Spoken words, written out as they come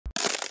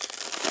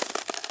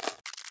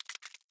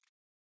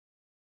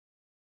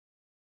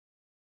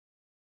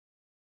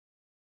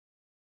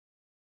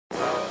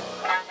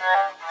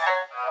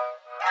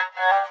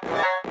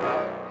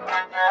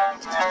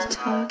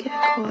Target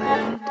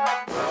acquired.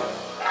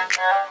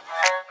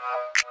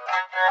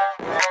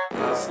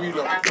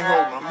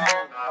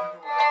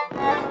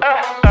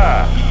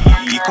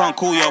 You can't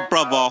call your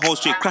brother, whole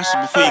street crashes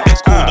before he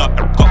gets called up.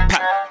 Got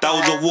packed, that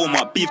was a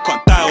warm-up. Beef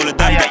can't die, all of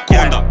them get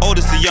corned up.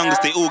 Oldest to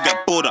youngest, they all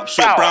get bored up.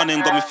 Short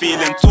browning got me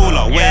feeling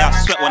taller. Where I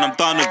sweat when I'm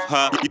done with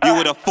her. You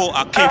would've thought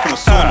I came from the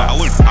sauna.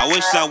 I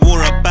wish I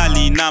wore a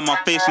belly, now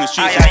my face on the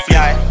streets is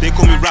fliz. They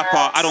call me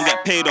rapper, I don't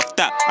get paid off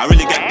that. I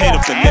really get paid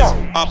off the list.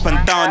 Up and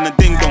down the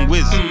ding dong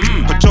whiz.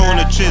 Patrol on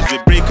the triz,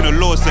 we're breaking the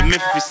law. It's a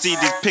myth if you see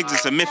these pigs,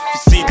 it's a myth if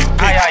you see these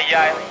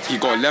pigs. He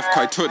got left,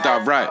 I took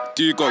that right.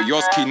 Dude got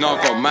yours key, now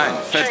got mine.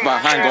 Feds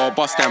behind, gotta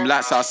bust them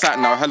lights outside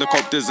now.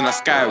 Helicopters in the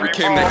sky. We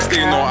came next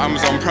day, no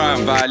Amazon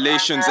Prime.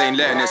 Violations ain't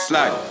letting it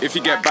slide. If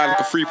you get bad like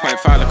a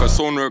 3.5, like a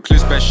sonar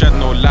eclipse, best shed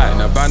no light.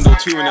 In a band or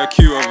two in a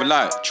queue of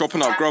light.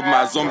 Chopping up grub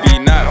my zombie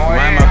knife.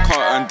 My man cut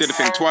and did the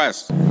thing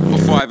twice.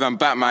 Before I even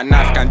back my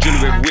knife, can drill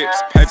with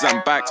whips. Heads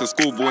and backs, a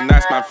schoolboy,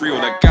 nice man, free all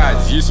the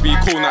guys. Used to be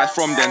cool, nice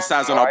from then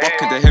size. When I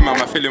buck into him,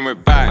 I'm feeling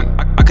with bang.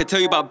 I could tell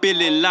you about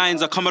billing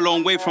lines. I come a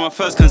long way from my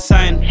first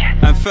consign.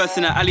 And first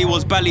in the alley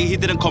was Bally. He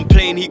didn't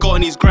complain, he got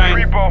on his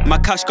grind. My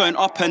cash going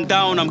up and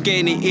down, I'm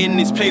getting it in.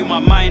 It's playing with my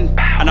mind.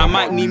 And I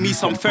might need me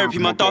some therapy.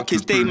 My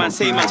darkest day, man,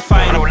 say man's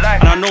fine.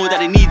 And I know that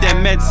they need their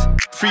meds.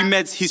 Free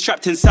meds, he's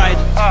trapped inside.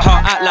 How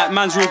I act like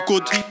man's real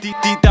good.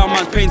 Deep down,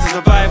 man's pain to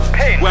survive.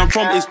 Where I'm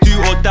from is do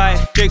or die.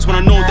 Jakes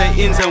wanna know their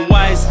ins and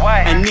whys.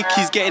 And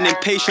Nicky's getting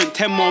impatient.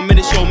 10 more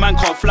minutes, your man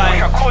can't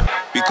fly.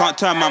 We can't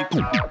turn man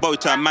poop, but we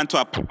turn man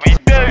to a poop.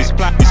 We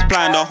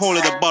supplying the whole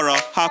of the borough.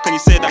 How can you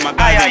say that my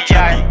guys ain't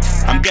trappy?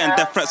 I'm getting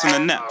death threats on the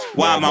net.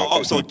 Why am I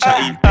up so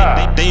chatty?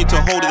 They need to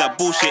hold that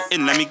bullshit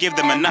in. Let me give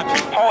them a nappy.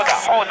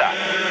 Hold that.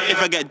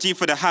 If I get G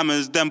for the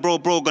hammers, then bro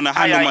gonna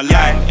handle my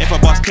line. If I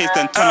bust case,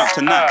 then turn up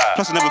tonight.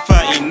 Plus another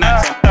 13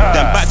 nights.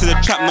 Then back to the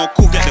trap, no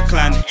cool, get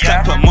declined.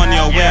 Step put money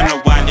away on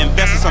the wine.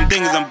 Invest in some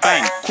things and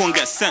bang. Corn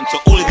get sent to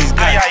all of these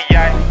guys.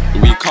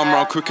 We come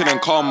round quicker than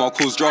karma,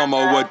 cause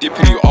drama, we're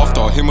dipping you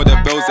after. Him with the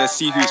bells, let's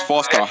see who's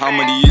faster. How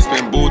many years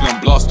been bored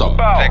and blast up?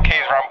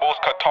 Decades, Rambo's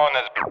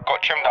katanas,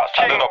 got trimmed out,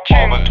 saddled up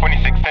palmers.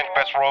 26th inch,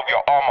 best row of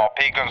your armor.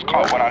 Pagans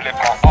cut when I lift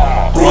my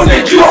armor. Roll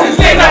the juices,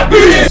 let that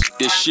booty.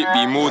 This shit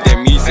be more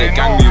than music.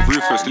 Gang move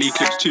ruthless, Lee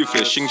clips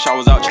toothless. Shing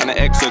showers out trying to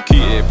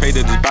execute it. Pay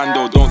the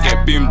disbando, don't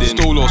get boomed in.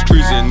 Stole lost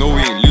cruising, no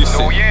we ain't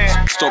losing.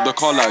 Stop the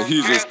car like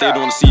Hoosiers, they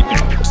don't see,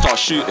 start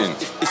shooting.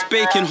 It's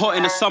baking hot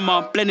in the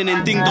summer, blending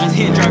in ding-dongs,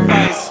 hit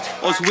drive-bys.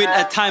 Us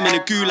winter time in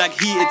a goo like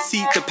heated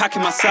seat, the pack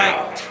in my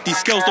sight. These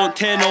scales don't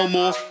tear no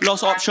more,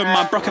 lost option,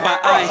 man, broke it by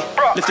eye.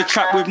 Left the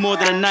trap with more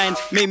than a 9,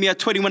 made me a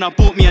 20 when I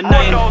bought me a 9.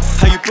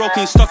 How you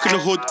broken, stuck in the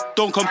hood,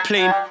 don't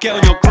complain, get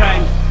on your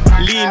grind.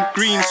 Lean,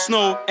 green,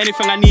 snow,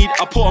 anything I need,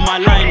 I put on my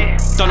line.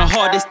 Done the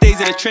hardest days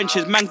in the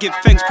trenches, man give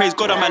thanks, praise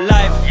God I'm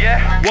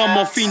alive. One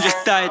more fiend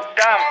just died,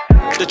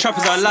 the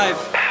trappers are alive.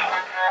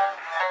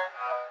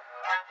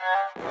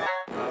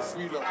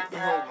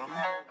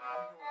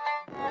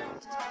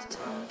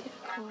 Target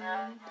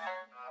acquired.